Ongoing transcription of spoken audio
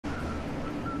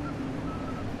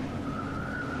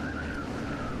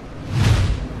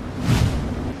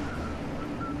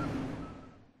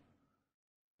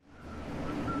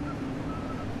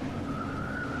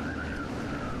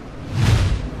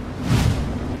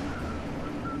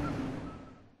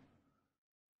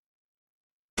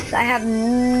this. I have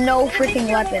no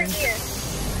freaking weapon.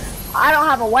 I don't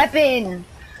have a weapon.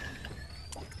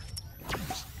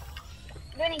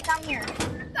 Vinny, come here.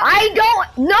 I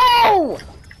don't. No.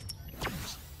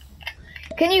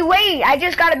 Can you wait? I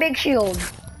just got a big shield.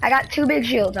 I got 2 big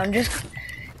shields. I'm just.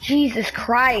 Jesus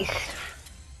Christ.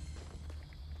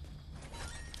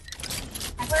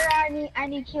 I forgot I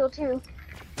need kill too.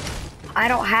 I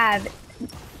don't have.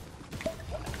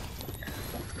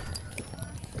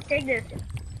 Take this.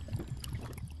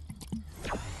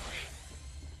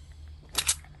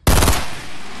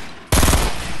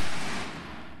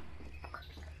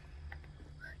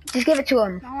 Just give it to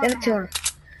him. No, Give it to him.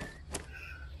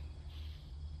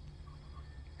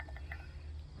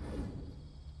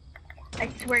 I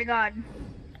swear to God.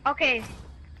 Okay.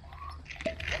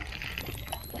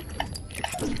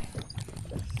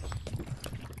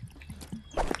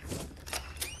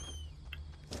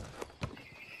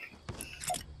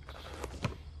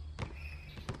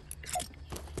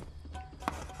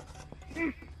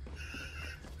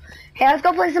 Hey, let's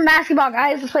go play some basketball,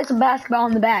 guys. Let's play some basketball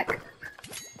in the back.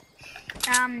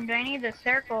 Do I need the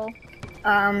circle?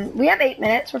 We have 8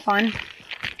 minutes. We're fine.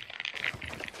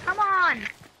 Come on!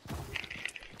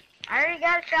 I already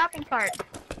got a shopping cart.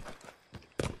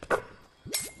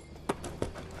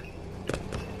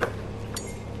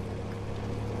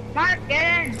 Mark,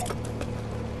 get in!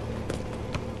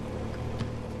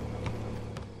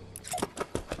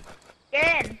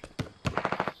 Get in!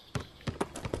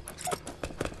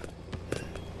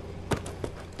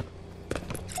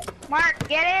 Mark,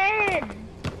 get in!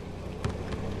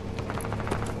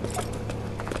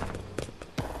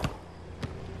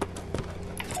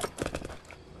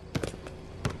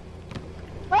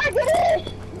 Mark, get in!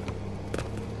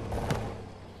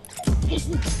 He's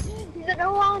like, I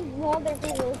want other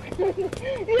people. Because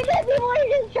people are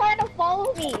just trying to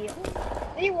follow me.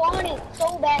 They want it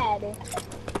so bad.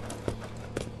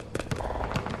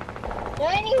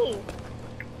 Danny!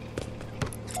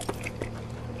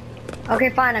 Okay,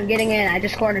 fine. I'm getting in. I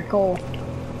just scored a goal.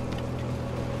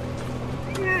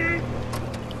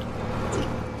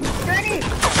 Danny!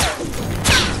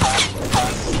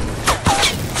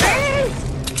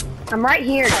 I'm right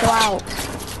here. Chill out.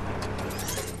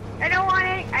 I don't want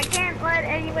it. I can't let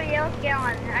anybody else get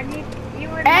on. I need you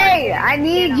and Hey, Mark I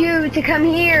need get on. you to come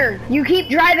here. You keep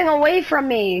driving away from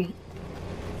me.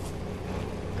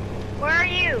 Where are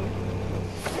you?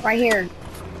 Right here.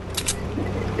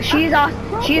 She's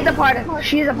a part of us.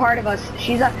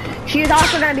 She's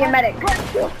also gonna be a medic.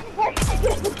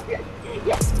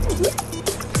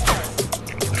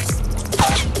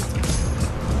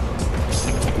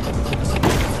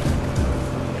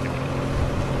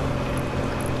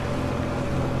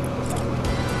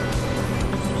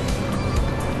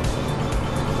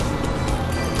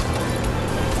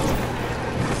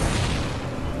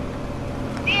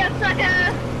 See ya, sucker!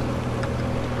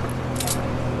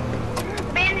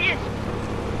 Bandages!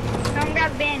 Someone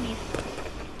grab the bandies.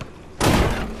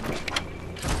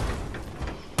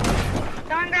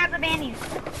 Someone grab the bandies.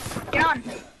 Get on.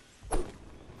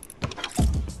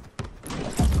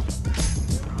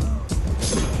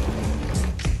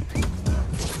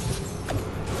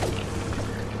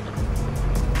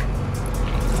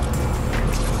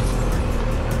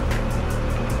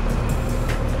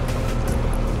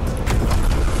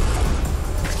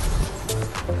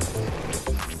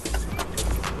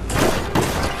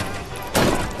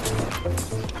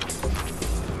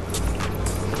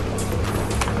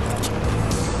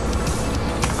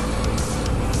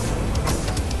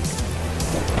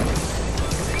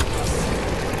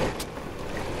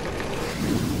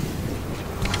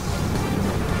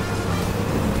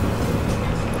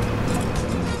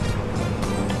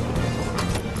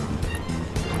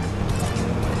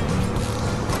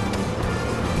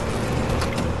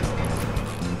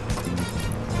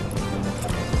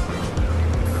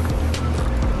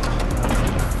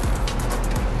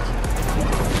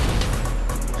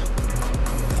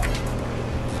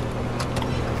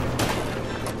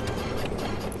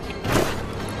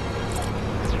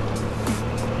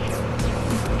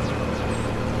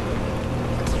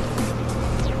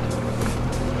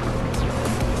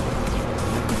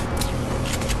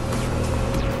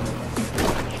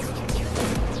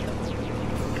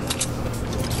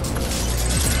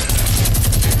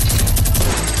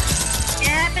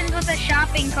 The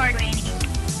shopping cart, Randy.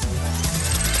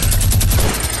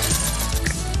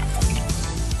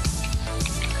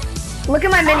 Look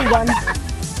at my minigun.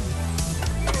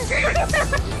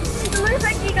 It looks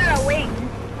like he got a wing.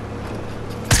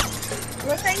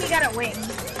 Looks like he got a wing.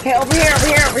 Okay, over here, over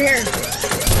here, over here.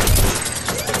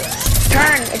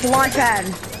 Turn. It's a launch pad.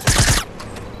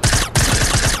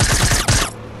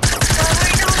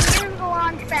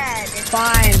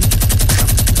 fine.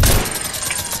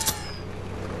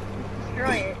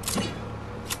 Destroy it.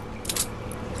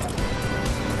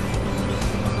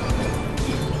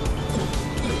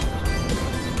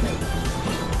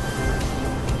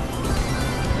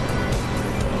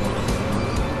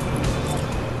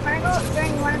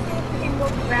 You wanna see if we can go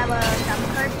grab a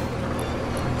shopping cart?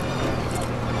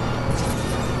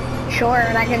 Sure,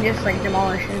 and I can just like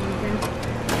demolish it.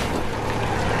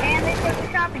 And they take the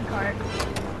shopping cart.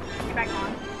 Get back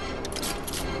on.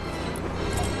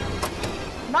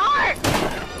 Mark!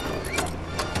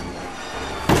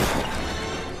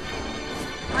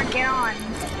 Mark, get on.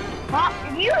 Mark,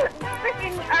 you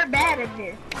freaking are bad at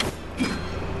this.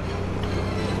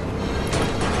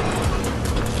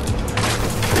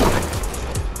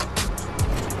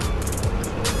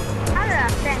 How did I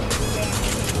offend this game?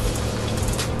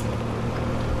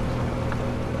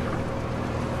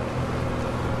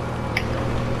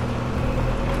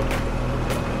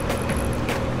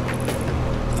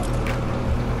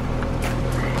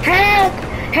 Help!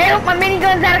 Help! My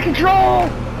minigun's out of control!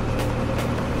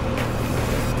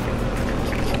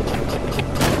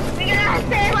 We gotta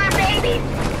save our babies!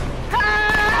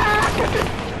 Ah!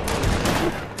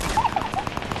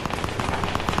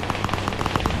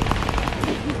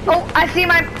 Oh, I see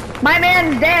my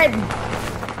man's dead!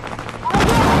 Oh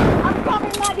yeah! I'm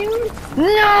coming, my dude!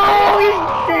 No! He's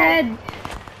dead!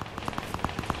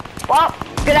 Well,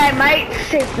 good night, mate.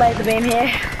 Safe LazarBeam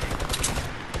here.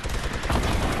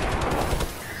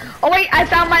 Oh wait, I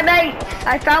found my mates!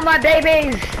 I found my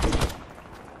babies!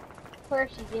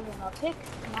 First you give him a pick,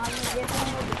 now you give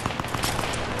him a pick.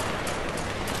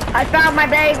 I found my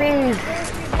babies!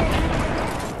 First you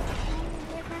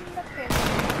give him the pick.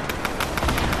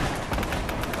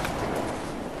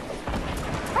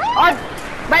 Oh,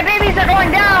 my babies are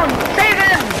going down! Save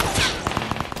them!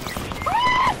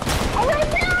 Ah! I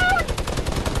went down!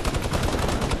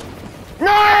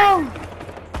 No!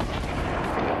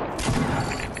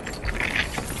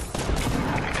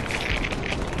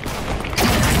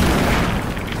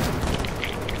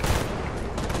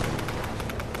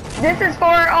 This is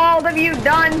for all of you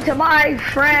done to my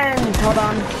friends. Hold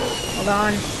on. Hold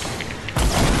on.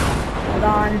 Hold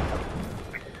on.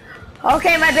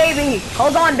 Okay, my baby.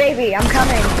 Hold on, baby. I'm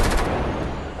coming.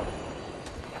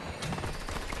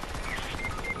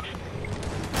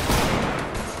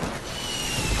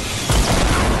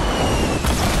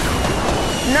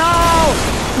 No!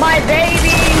 My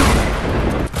baby!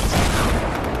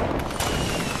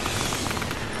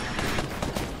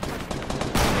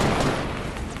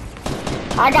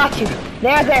 I got you.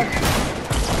 There.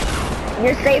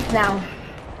 You're safe now.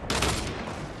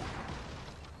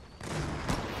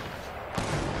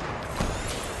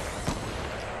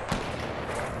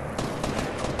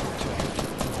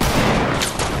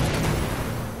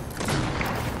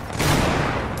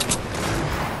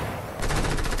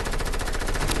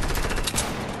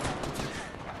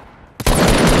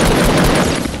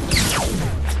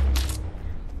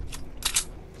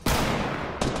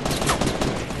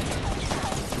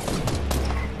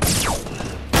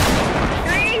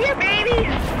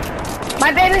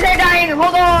 My babies are dying,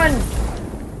 hold on!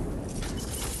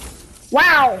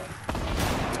 Wow!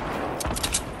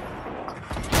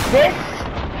 This...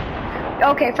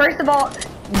 Okay, first of all,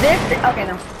 okay,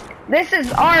 no. This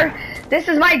is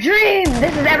my dream!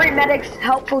 This is every medic's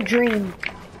helpful dream.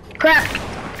 Crap!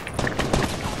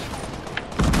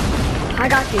 I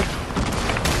got you.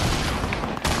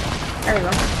 There we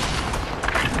go.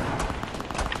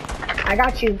 I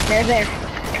got you, there.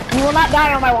 You will not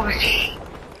die on my watch.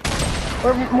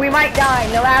 We might die,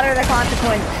 no matter the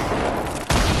consequence.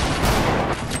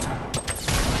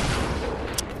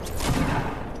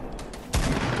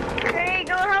 Hey,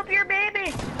 go help your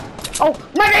baby! Oh,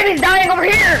 my baby's dying over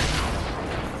here!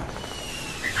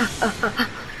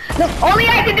 No, only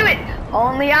I can do it!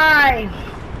 Only I!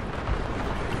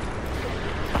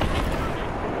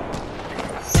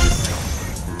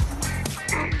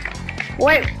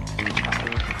 Wait.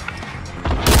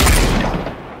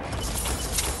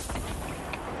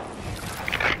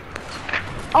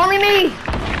 Only me! Use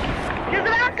the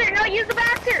bouncer! No, use the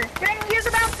bouncer! Use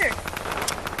the bouncer!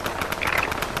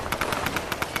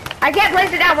 I can't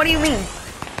place it down, what do you mean?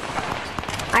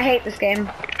 I hate this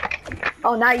game.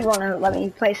 Oh, now you wanna let me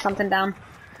place something down.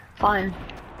 Fine.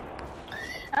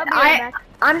 I'll be right back.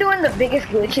 I'm doing the biggest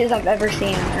glitches I've ever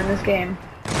seen in this game.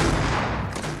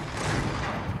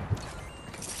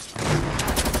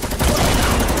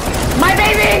 My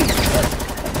baby!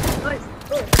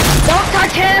 Don't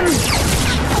touch him!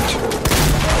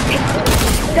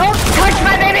 Don't touch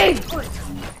my baby!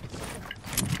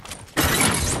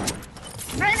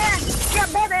 Right there! Yeah,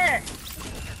 baby!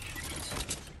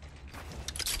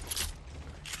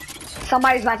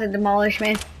 somebody's about to demolish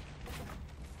me.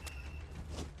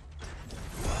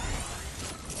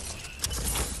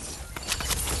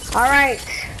 Alright.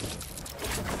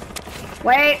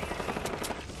 Wait.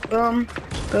 Boom,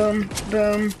 boom,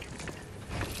 boom.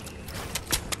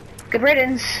 Good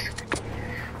riddance.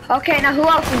 Okay, now who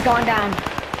else is going down?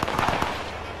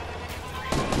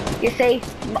 You see,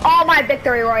 all my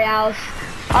victory royales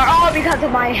are all because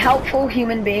of my helpful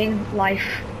human being life.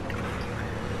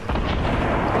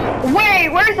 Wait,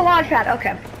 where's the launch pad?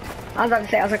 Okay. I was about to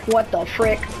say, I was like, what the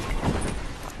frick?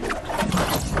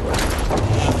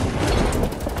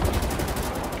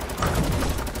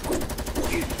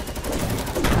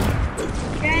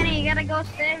 Granny, you gotta go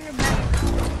save your buddy.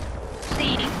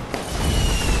 See.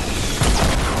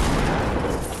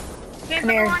 Come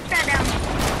here. Launch that down.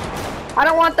 I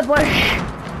don't want the bush.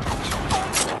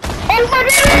 Oh, my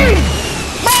baby!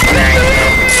 My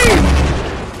baby!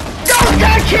 Don't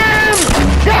touch him!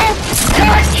 Don't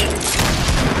touch!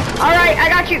 Alright, I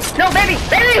got you. No, baby!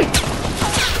 Baby!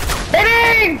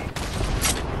 Baby!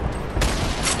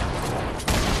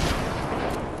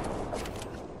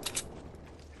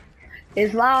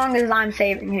 As long as I'm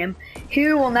saving him,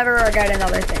 he will never regret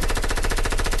another thing.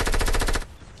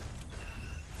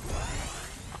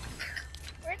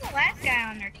 Where's the last guy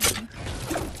on their team?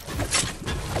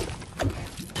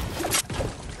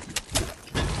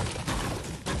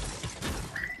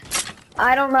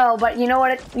 I don't know, but you know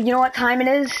what time it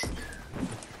is?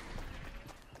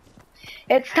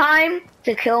 It's time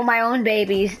to kill my own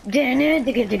babies.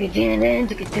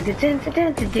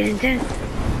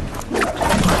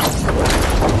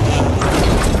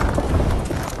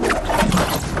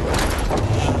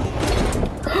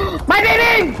 My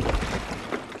baby!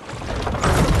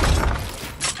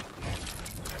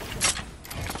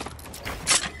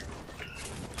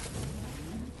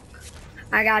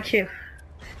 I got you.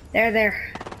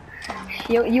 There.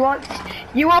 You won't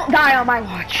die on my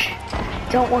watch.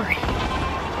 Don't worry.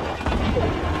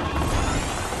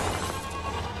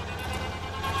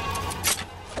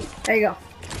 There you go.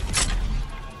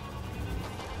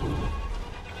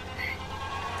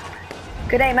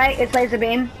 Good day, mate. It's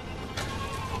LazarBeam.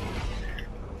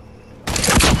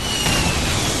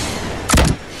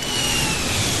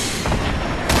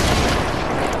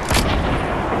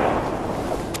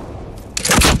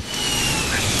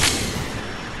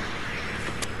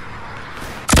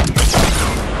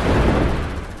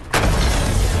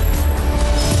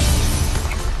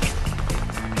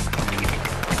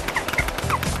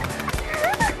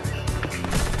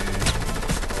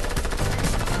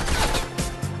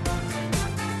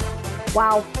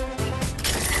 Wow.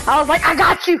 I was like, I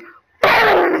got you!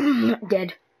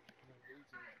 Dead.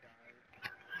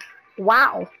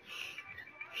 Wow.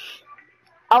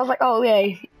 I was like, oh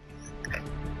yay.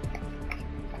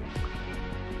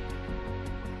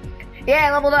 Yeah,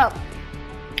 I leveled up.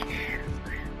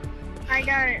 I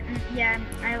got it. Yeah,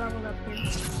 I leveled up too.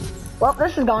 Well,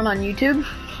 this is going on YouTube.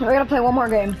 We're gonna play one more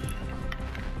game.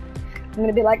 I'm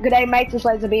gonna be like, good day mates, it's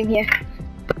LazarBeam here.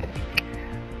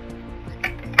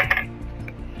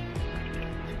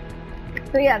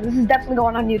 So yeah, this is definitely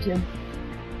going on YouTube.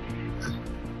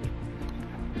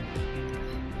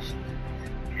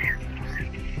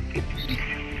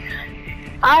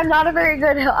 I'm not a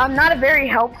very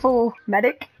helpful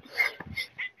medic.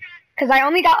 Cause I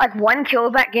only got like 1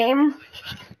 kill that game.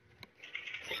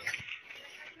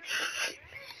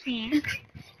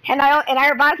 And I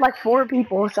revived like 4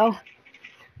 people, so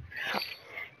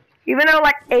even though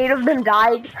like 8 of them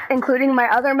died, including my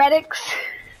other medics.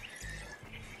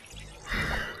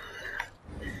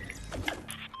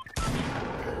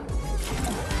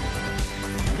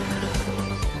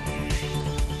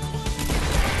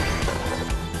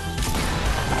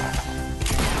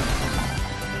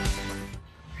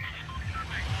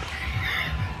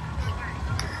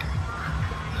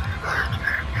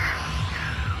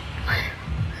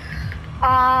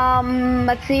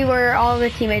 Let's see where all the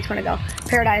teammates want to go.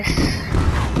 Paradise.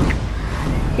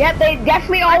 Yep, they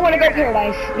definitely all want to go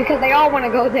Paradise because they all want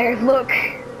to go there. Look.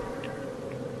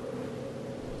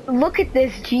 Look at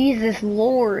this, Jesus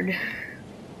Lord.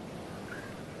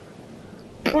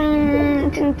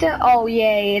 Oh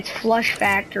yay, it's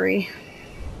SHAREfactory.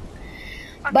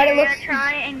 Okay, But it looks.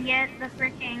 Try and get the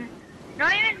freaking.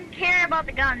 Don't even care about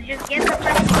the guns. Just get the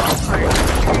freaking golf cart.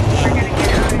 We're gonna get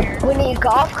out of here. We need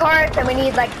golf carts and we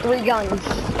need like 3 guns.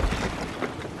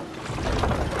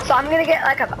 So I'm gonna get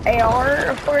like an AR,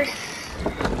 of course,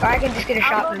 or I can just get a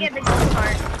shotgun. I'll go get the golf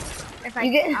cart. If I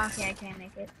Okay, I can't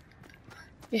make it.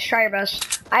 Just try your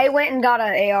best. I went and got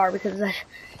an AR because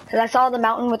I saw the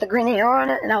mountain with the green arrow on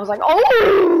it, and I was like,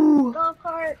 oh! Golf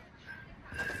cart.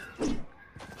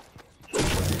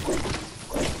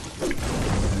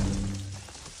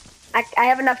 I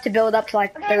have enough to build up to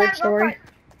like Okay, third story.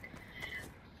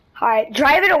 Alright,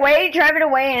 drive it away,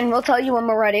 and we'll tell you when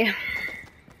we're ready.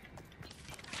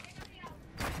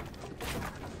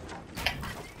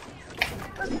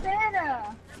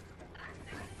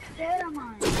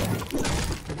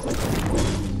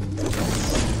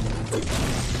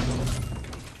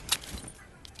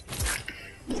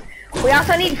 We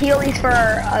also need healies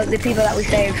for the people that we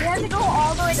saved. We have to go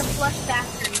all the way to Flush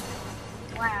Factory.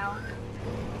 Wow.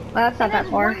 Well, that's not that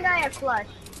far. One guy at Flush.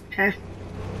 Okay.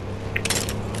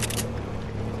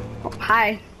 Oh,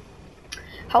 hi.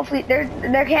 Hopefully,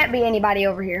 there can't be anybody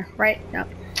over here, right? No.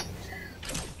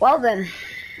 Well then.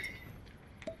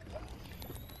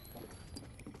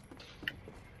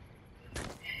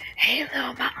 Hey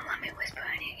little mama, let me whisper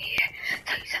in your ear.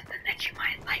 Tell you something that you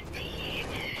might like to hear.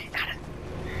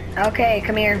 Okay,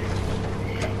 come here.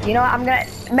 You know what,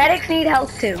 medics need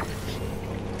health too.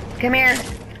 Come here.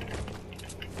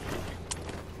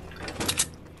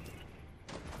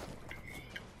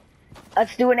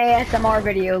 Let's do an ASMR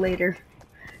video later.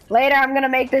 Later, I'm gonna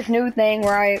make this new thing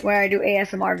where I do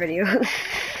ASMR videos.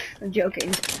 I'm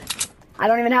joking. I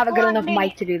don't even have a good enough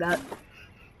mic to do that.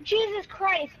 Jesus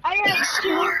Christ! I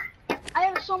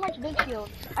have so much big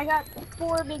shields. I got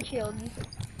 4 big shields.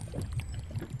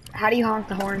 How do you honk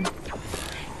the horn?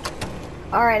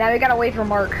 All right, now we gotta wait for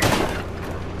Mark.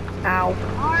 Ow.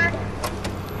 Mark,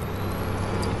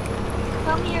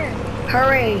 come here.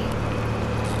 Hurry.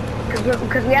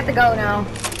 Cause we have to go now.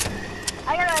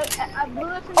 I got a blue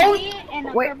SMG and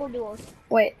a purple duel.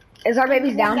 Wait, is our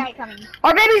baby's down? Guy coming.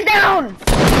 Our baby's down!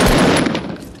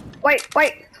 Wait,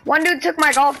 one dude took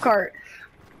my golf cart.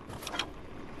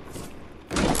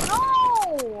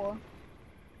 No!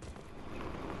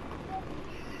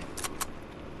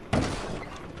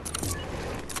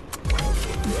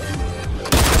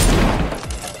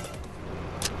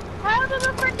 How did the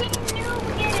freaking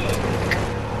noob get it?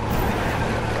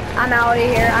 I'm out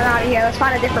of here. Let's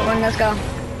find a different one. Let's go.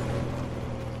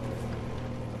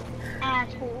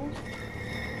 Assholes.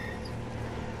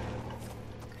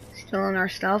 Stealing our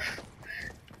stuff.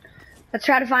 Let's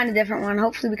try to find a different one.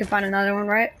 Hopefully we can find another one,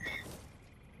 right?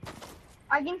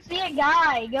 I can see a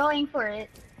guy going for it.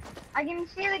 I can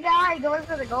see the guy going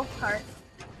for the golf cart.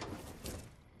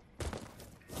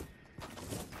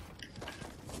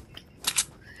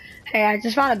 Hey, I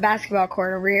just found a basketball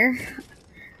court over here.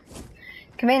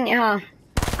 Convenient, huh?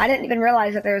 I didn't even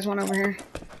realize that there was one over here.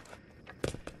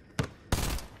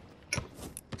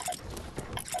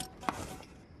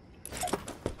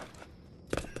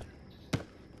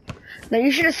 No,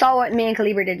 you should have saw what me and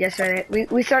Calibre did yesterday.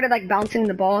 We started like bouncing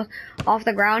the ball off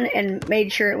the ground and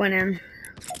made sure it went in.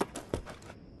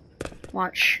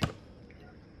 Watch.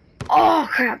 Oh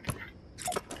crap.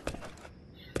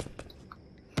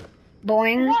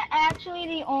 Boing. Is that actually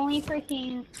the only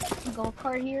freaking golf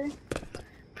cart here?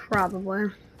 Probably.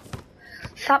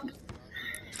 Stop.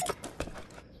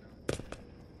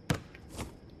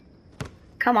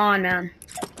 Come on, man.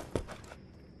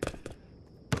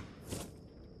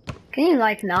 Can you,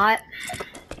 like, not?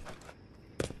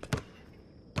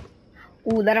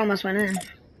 Ooh, that almost went in.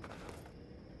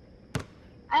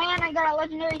 And I got a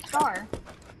legendary star.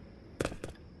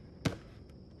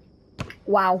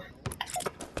 Wow.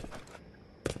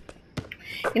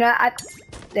 You know,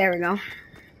 there we go.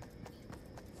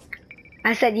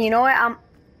 I said, you know what,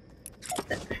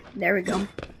 there we go.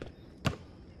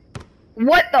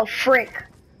 What the frick?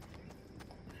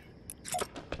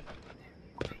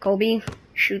 Kobe,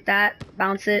 shoot that,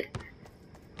 bounce it.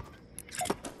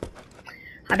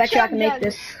 I bet you I can make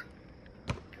this.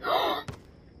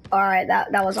 Alright,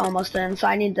 that was almost in, so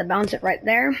I need to bounce it right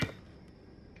there.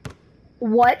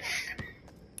 What?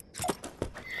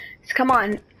 Come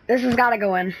on, this has gotta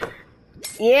go in.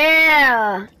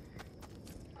 Yeah!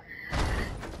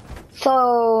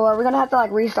 So, are we gonna have to like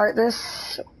restart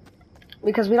this?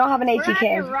 Because we don't have an ATK. We're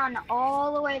gonna have to run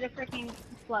all the way to freaking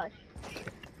Flush.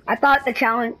 I thought the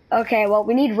challenge, okay, well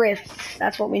we need rifts,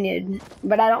 that's what we need.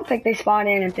 But I don't think they spawn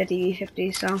in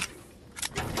 50-50, so.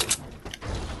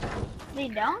 They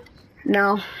don't?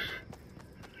 No.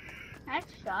 That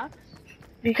sucks.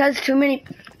 Because too many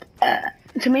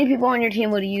people on your team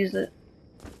would use it.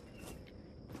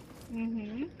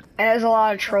 Mm-hmm. And there's a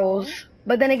lot of trolls.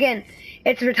 But then again,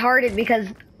 it's retarded because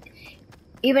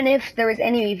even if there was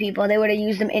enemy people, they would have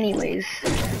used them anyways.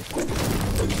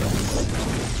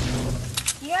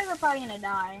 You guys are probably gonna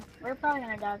die. We're probably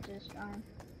gonna die to this storm.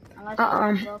 Unless we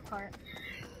have a go kart.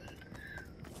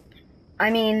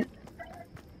 I mean,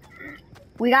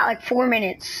 we got like 4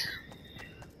 minutes.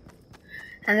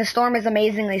 And the storm is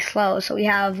amazingly slow, so we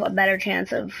have a better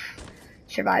chance of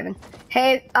surviving.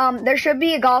 Hey, there should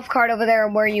be a golf cart over there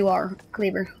where you are,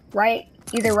 Cleaver. Right?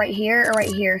 Either right here or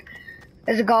right here.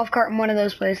 There's a golf cart in one of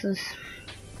those places.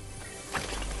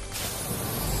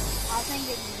 I think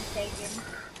it's been taken.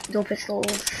 Dual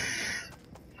pistols.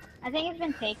 I think it's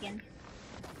been taken.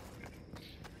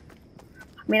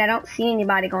 I mean, I don't see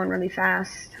anybody going really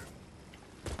fast.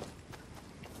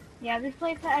 Yeah, this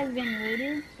place has been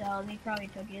looted, so they probably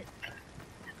took it.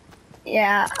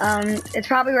 Yeah, it's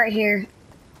probably right here.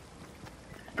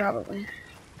 Probably.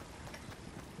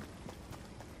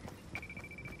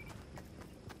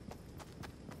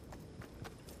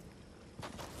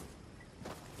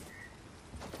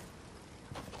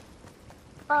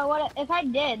 Bro, what if I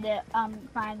did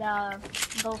find a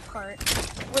golf cart?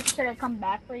 Which should have come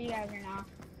back for you guys or not?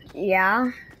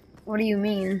 Yeah? What do you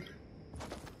mean?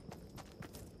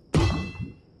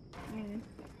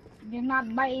 You're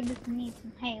not baby need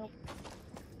some help.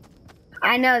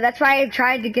 I know, that's why I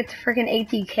tried to get the freaking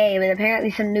ATK, but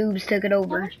apparently some noobs took it How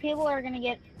over. much people are gonna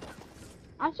get?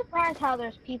 I'm surprised how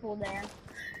there's people there.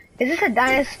 Is this a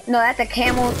dinosaur? No, that's a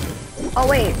camel. Oh,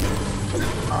 wait.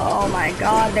 Oh my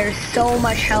god, there's so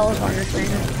much health on this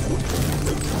thing.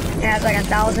 It has like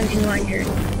 1,200.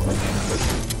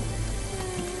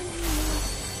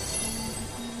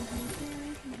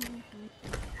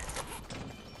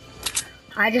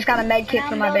 I just got a med kit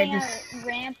for my babies. A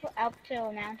ramp up to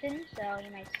a mountain, so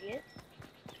you might see it.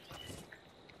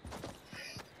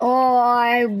 Oh,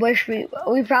 I wish we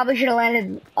probably should have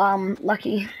landed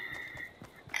lucky.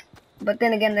 But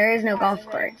then again, there is no golf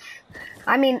carts.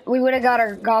 I mean, we would have got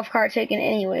our golf cart taken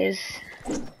anyways.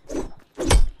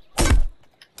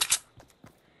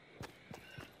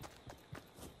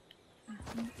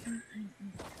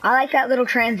 I like that little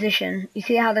transition. You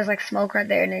see how there's like smoke right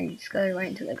there and then you just go right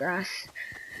into the grass.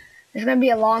 It's gonna be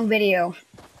a long video.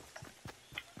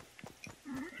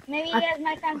 Maybe you guys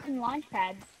might find some launch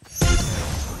pads.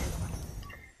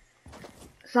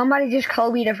 Somebody just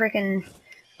Kobe'd a freaking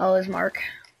his mark.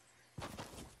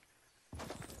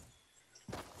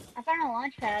 I found a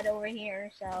launch pad over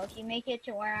here, so if you make it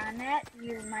to where I'm at,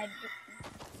 you might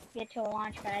get to a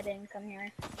launch pad and come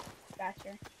here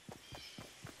faster.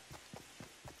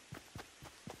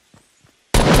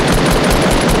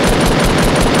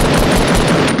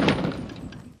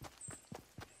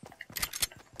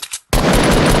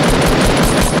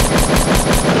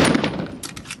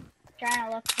 Trying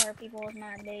to look for people with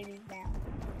my babies down.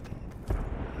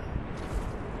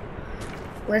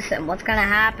 Listen, what's gonna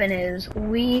happen is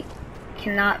we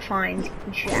cannot find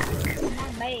Jack.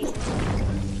 My babies.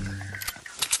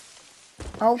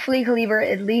 Hopefully Cleaver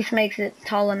at least makes it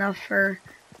tall enough for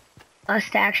us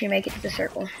to actually make it to the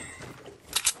circle.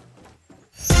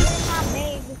 My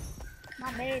baby.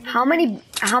 My baby. How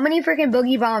many freaking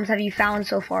boogie bombs have you found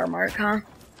so far, Mark, huh?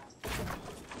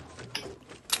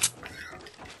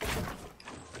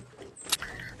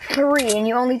 Three, and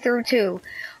you only threw 2.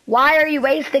 Why are you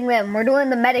wasting them? We're doing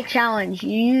the medic challenge.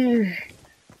 You.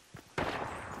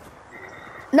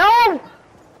 No!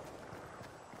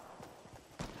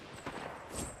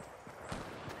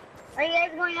 Are you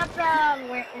guys going up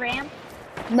the ramp?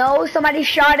 No, somebody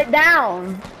shot it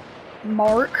down.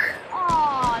 Mark.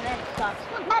 Oh, that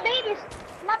sucks. My babies!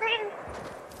 My babies!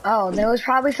 Oh, there was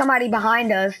probably somebody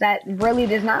behind us that really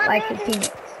does not like his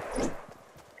teammates.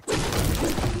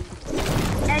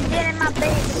 And getting my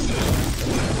baby.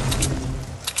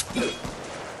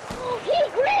 He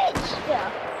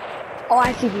glitched! Oh,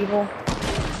 I see people.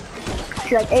 I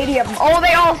see like 80 of them. Oh,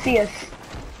 they all see us.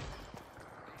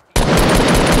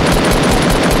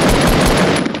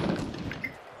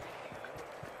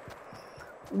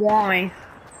 Why?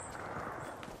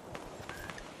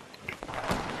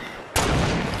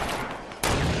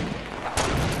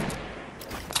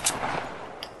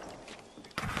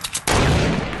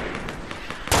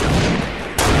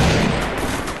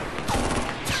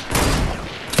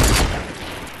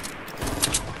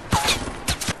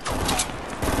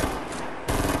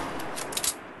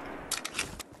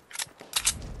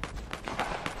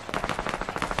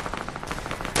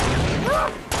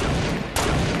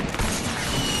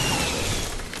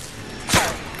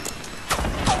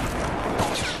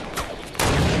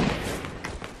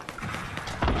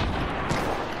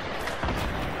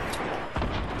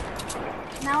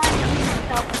 Now I need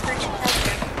myself a freaking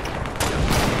helper.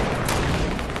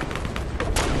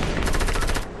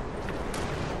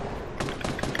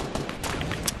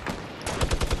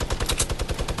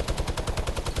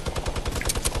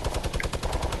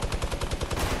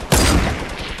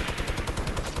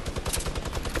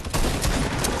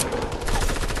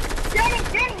 Danny,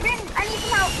 I need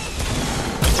some help.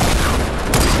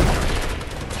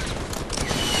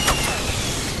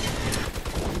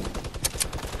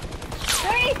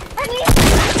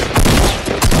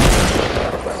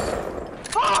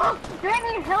 Oh,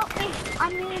 Granny, help me! I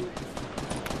mean,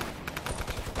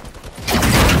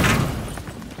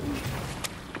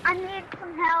 I need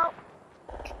some help.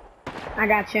 I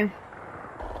got you.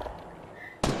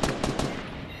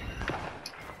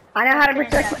 I know how to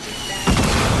protect.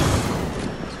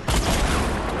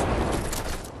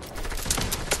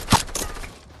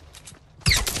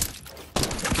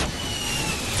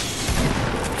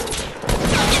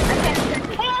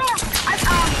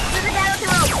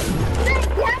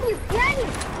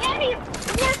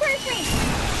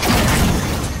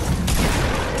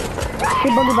 He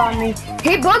boogie bombed me.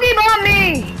 He boogie bombed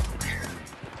me!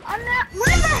 I'm not.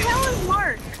 Where the hell is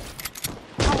Mark?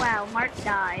 Oh wow, Mark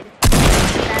died.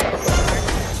 That is Mark.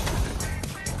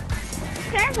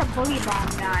 There's a boogie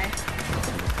bomb guy.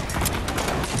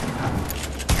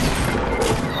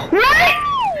 What?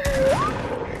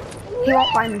 He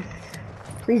won't find me.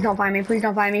 Please don't find me. Please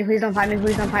don't find me. Please don't find me.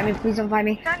 Please don't find me. Please don't find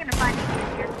me. He's not gonna find you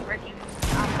because you're working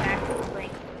on back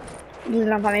link. Please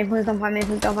don't find me. Please don't find me.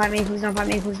 Please don't find me. Please don't find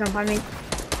me. Please don't find me.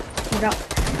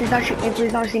 Please don't shoot me.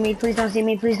 Please don't see me. Please don't see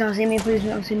me. Please don't see me. Please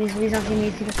don't see me. Please don't see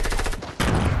me.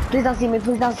 Please don't see me.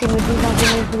 Please don't see me. Please don't see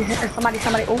me. Please, somebody.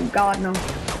 Oh God, no.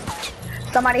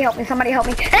 Somebody help me. Somebody help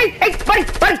me. Hey, buddy.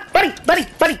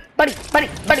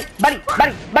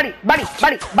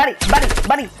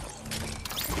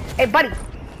 Hey, buddy.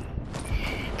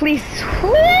 Please.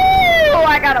 Woo!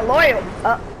 I got a loyal.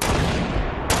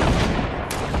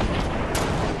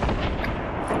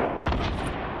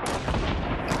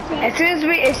 As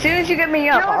soon as you get me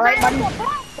up, all right, buddy. Guys,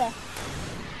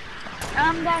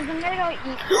 I'm gonna go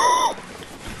eat.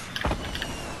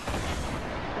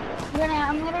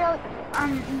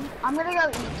 I'm gonna go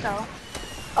eat. So.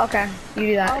 Okay, you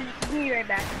do that. I'll be right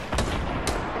back.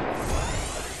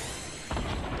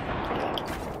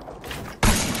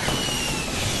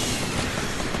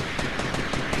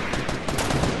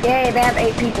 Yay, they have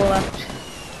 8 people left.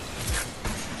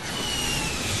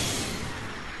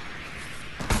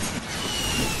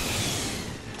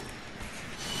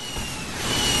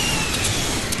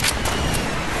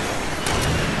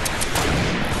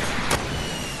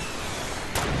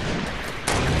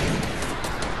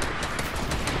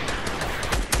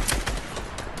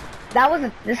 That was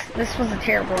this was a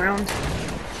terrible round.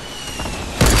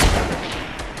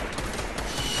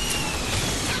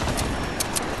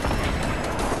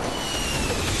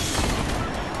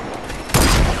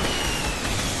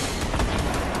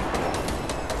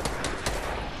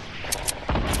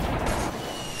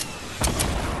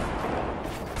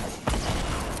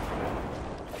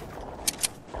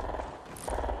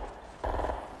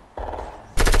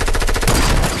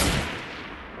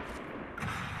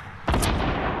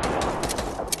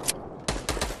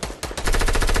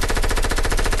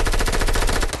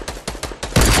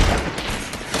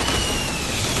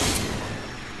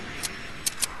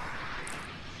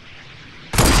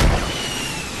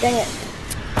 Dang it.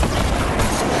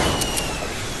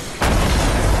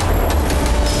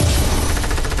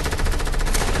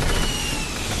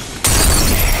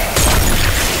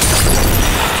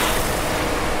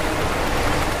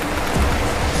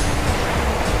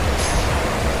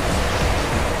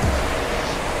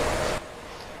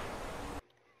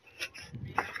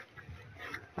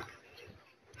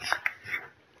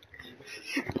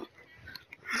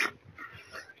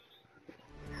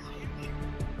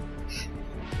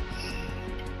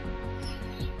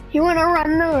 You wanna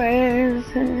run the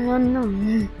race and run the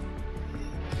race,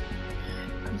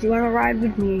 'cause you wanna ride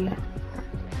with me.